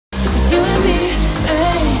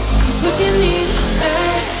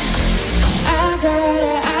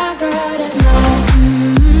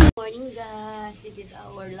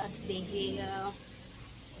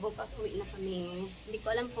bukas uwi na kami. Hindi ko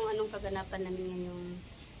alam kung anong kaganapan namin ngayong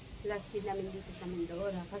last day namin dito sa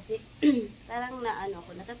Mandurah. Kasi parang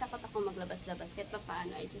natatakot ako maglabas-labas. Kahit pa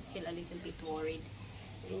paano, I just feel a little bit worried.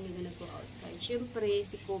 So, hindi gonna go outside. Siyempre,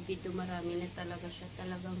 si COVID, marami na talaga siya.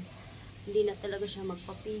 Talagang, hindi na talaga siya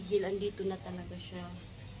magpapigil. Andito na talaga siya.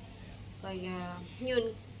 Kaya,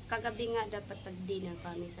 yun, kagabi nga dapat nag-dinner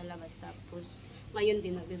kami sa labas. Tapos, ngayon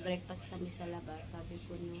din magbe-breakfast kami sa labas. Sabi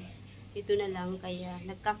ko no, ito na lang. Kaya,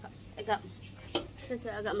 aga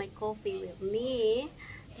may coffee with me.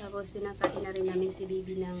 Tapos, pinakain na rin namin si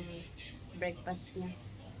baby ng breakfast niya.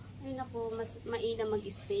 Ay naku, mas mainam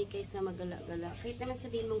mag-stay kaysa magala-gala. Kahit naman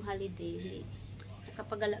sabihin mong holiday, hindi.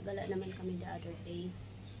 Nakapagala-gala naman kami the other day.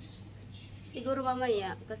 Siguro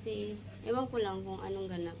mamaya, kasi ewan ko lang kung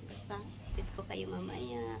anong ganap. Basta, update ko kayo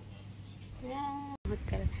mamaya. Yeah.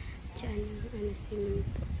 Diyan yung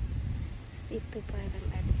simento. Dito parang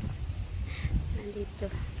nandito.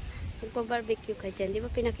 Magpa-barbecue ka dyan. Di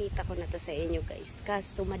ba pinakita ko na to sa inyo guys?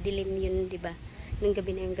 Kaso madilim yun, di ba? Ng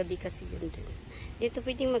gabi na yung gabi kasi yun dun. Dito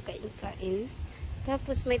pwedeng magkain-kain.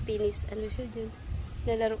 Tapos may tenis. Ano siya dyan?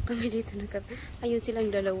 Nalaro kami dito na kami. Ayun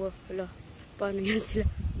silang dalawa. Wala. Paano yan sila?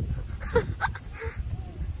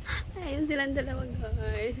 Ayun silang dalawa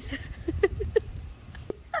guys.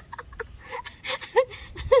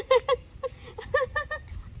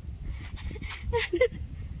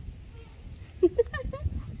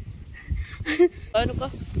 Ano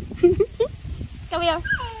ka? Come here.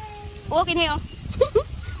 Walk in here.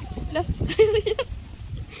 Look.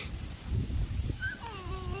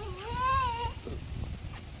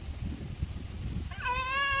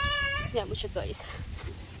 Yan mo siya guys.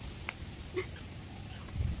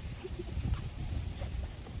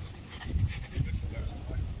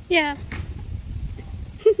 Yeah.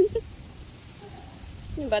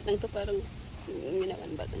 Yung batang to parang ginawa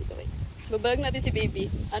ng batang to. Babalag natin si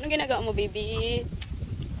baby. Anong ginagawa mo baby?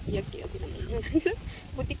 Yaki-yaki naman.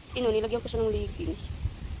 Butik, nilagyan ko siya ng leggings.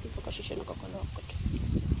 Hindi pa kasi siya nakakalakad.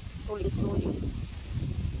 Rolling.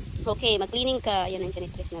 Okay, mag-cleaning ka. Yan ang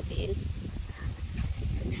janitress natin.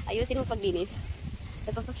 Ayusin mo paglinis.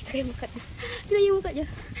 Napapakita kayo mukha niya. Tignan yung mukha niya.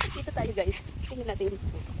 Dito tayo guys. Tingnan natin.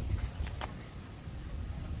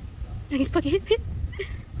 Ang spaghetti.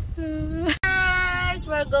 Guys,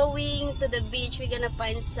 we're going to the beach. We're gonna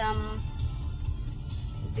find some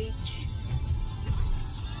beach.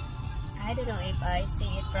 I don't know if I see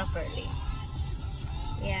it properly.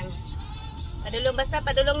 Yan.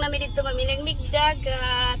 Padulong namin dito mamilingmig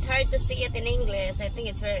dagat. Hard to see it in English. I think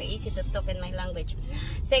it's very easy to talk in my language.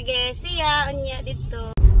 Sige, see ya. Anya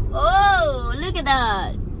dito. Oh, look at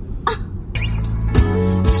that.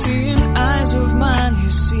 Seeing eyes of mine,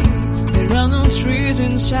 you see. There are no trees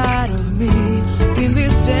inside of me. In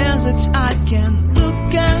this desert, I can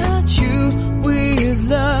look at you with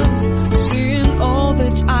love. Seeing all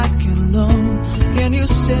that I can learn. Can you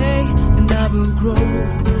stay and I will grow?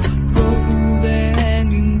 The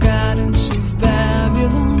hanging gardens of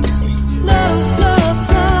Babylon. Love, love,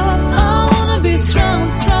 love. I wanna be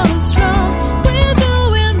strong, strong, strong. We're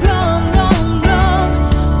doing wrong, wrong, wrong.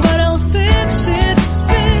 But I'll fix it,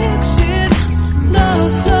 fix it.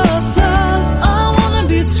 Love, love, love. I wanna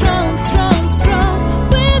be strong, strong, strong.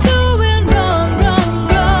 We're doing wrong, wrong,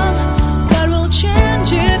 wrong. But we'll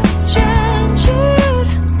change it, change it.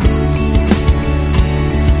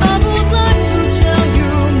 I would like to tell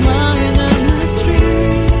you my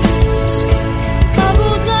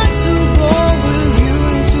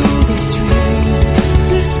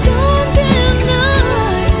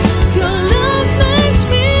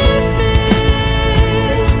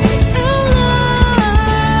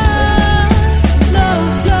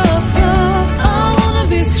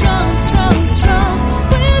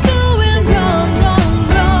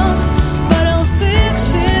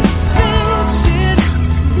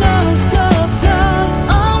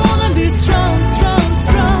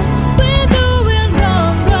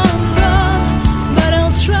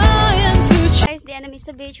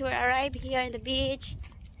We arrived here on the beach.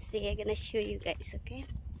 See, I'm gonna show you guys, okay?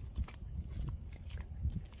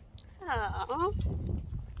 Oh,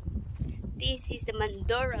 this is the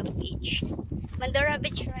Mandurah beach. Mandurah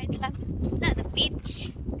beach, right? Not the beach.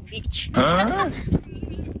 Beach. Huh?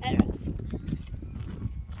 I'm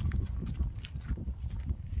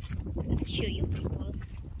gonna show you people.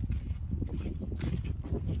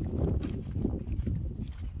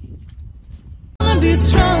 Be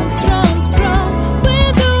strong, strong, strong.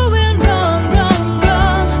 We're doing wrong, wrong,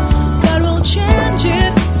 wrong. God will change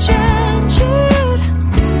it, change it.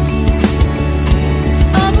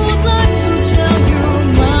 I would like to tell you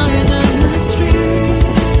my mystery.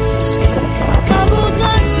 I would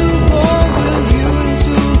like to go with you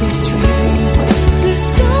into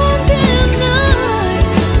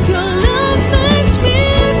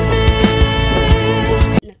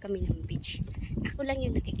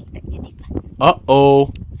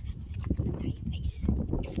Uh-oh. Guys.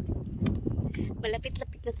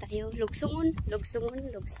 Malapit-lapit na tayo. Lugsungon.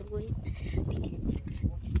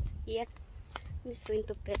 Yeah. I'm just going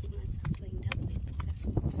to pet myself going that way. That's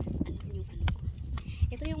ano ko.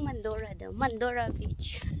 Ito yung Mandurah daw. Mandurah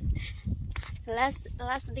Beach. Last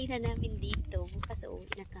day na namin dito. Bukas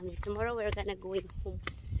uuwi na kami. Tomorrow we're gonna going home.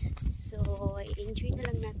 So, enjoy na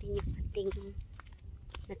lang natin yung ating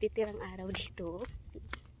natitirang araw dito.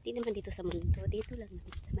 Hindi naman dito sa mundo. Dito lang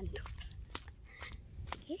naman sa mundo.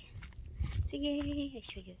 Sige, I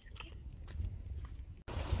show you. Okay.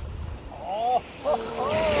 Oh,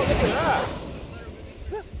 look at that.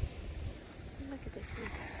 Look at this one.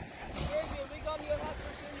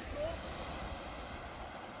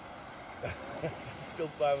 Still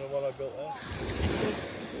playing with what I built there.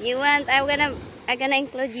 You want? I'm gonna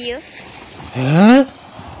include you. Huh?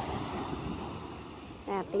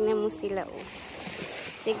 Tingnan mo sila, oh.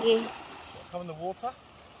 Sige. Come in the water.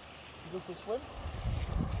 You go for a swim.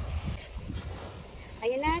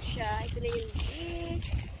 Ayan na siya. Ito na yung beach.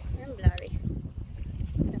 Parang blurry.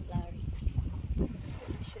 Ito blurry.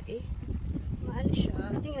 Ayan siya, eh. Maano siya.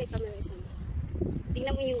 Tingnan may camera isa mo.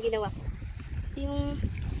 Tingnan mo yung ginawa ko. Ito yung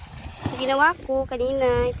ginawa ko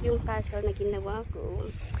kanina. Ito yung castle na ginawa ko.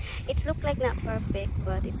 It's look like not perfect,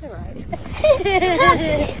 but it's alright.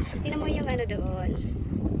 Tingnan mo yung ano doon.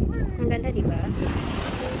 Ang ganda, di ba?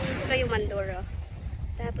 Ito yung Mandurah.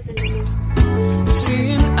 Tapos ano yun?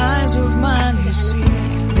 Seeing eyes of mine, you see,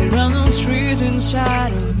 there are no trees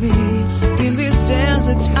inside of me. In this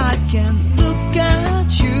desert, I can look at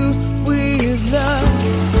you with love.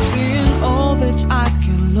 Seeing all that I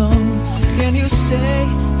can learn. Can you stay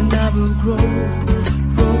and I will grow?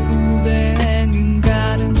 Grow the hanging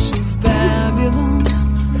gardens of Babylon.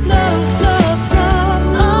 Love, love, love.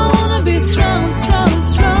 I wanna be strong, strong,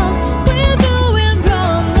 strong. We're doing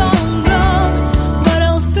wrong, wrong, wrong. But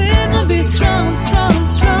I'll fix to be strong, strong,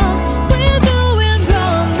 strong. We're doing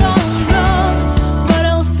wrong, wrong, wrong. But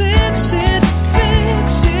I'll fix it,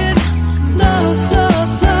 fix it. Love,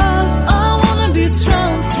 love, love. I wanna be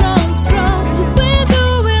strong, strong, strong. We're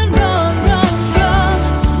doing wrong, wrong, wrong.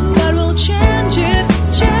 But we'll change it,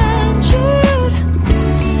 change it.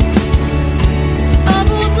 I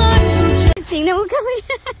would like to change. Tingnan mo kami.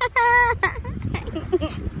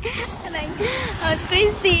 Oh,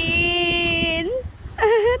 Christine.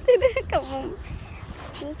 Tingnan ka mo.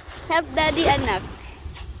 Help daddy, anak.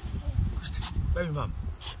 Baby mum.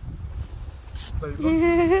 Baby mum.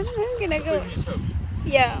 Ginagawa. Clean yourself.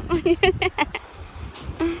 Yeah.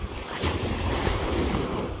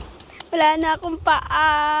 Wala na akong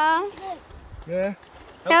paa. Yeah.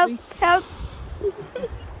 Help, help.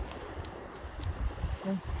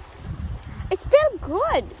 It smells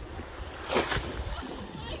good.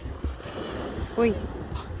 Uy.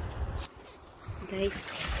 Guys,